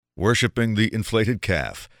Worshipping the inflated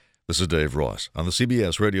calf. This is Dave Ross on the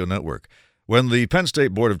CBS Radio Network. When the Penn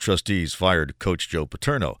State Board of Trustees fired Coach Joe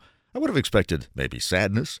Paterno, I would have expected maybe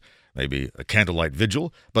sadness, maybe a candlelight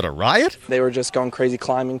vigil, but a riot? They were just going crazy,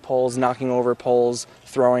 climbing poles, knocking over poles,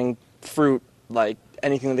 throwing fruit, like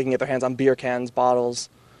anything that they can get their hands on, beer cans, bottles.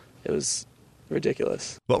 It was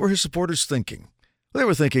ridiculous. What were his supporters thinking? They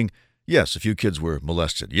were thinking, yes, a few kids were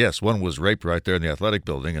molested. Yes, one was raped right there in the athletic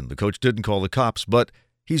building, and the coach didn't call the cops, but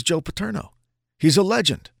he's Joe Paterno. He's a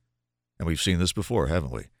legend. And we've seen this before,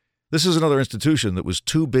 haven't we? This is another institution that was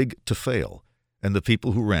too big to fail, and the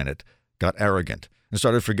people who ran it got arrogant and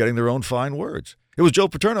started forgetting their own fine words. It was Joe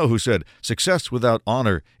Paterno who said, "Success without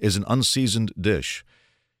honor is an unseasoned dish."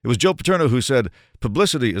 It was Joe Paterno who said,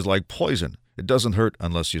 "Publicity is like poison. It doesn't hurt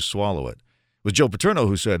unless you swallow it." It was Joe Paterno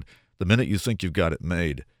who said, "The minute you think you've got it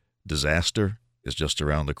made, disaster is just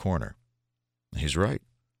around the corner." He's right.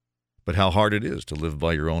 But how hard it is to live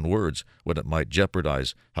by your own words when it might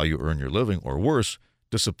jeopardize how you earn your living, or worse,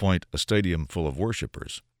 disappoint a stadium full of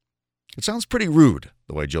worshipers. It sounds pretty rude,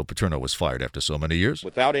 the way Joe Paterno was fired after so many years.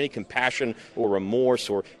 Without any compassion or remorse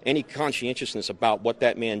or any conscientiousness about what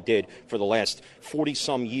that man did for the last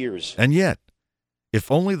 40-some years. And yet,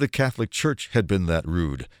 if only the Catholic Church had been that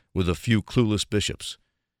rude with a few clueless bishops.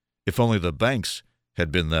 If only the banks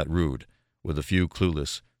had been that rude with a few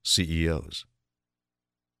clueless CEOs.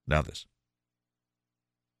 Now this.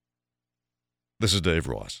 This is Dave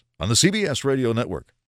Ross on the CBS Radio Network.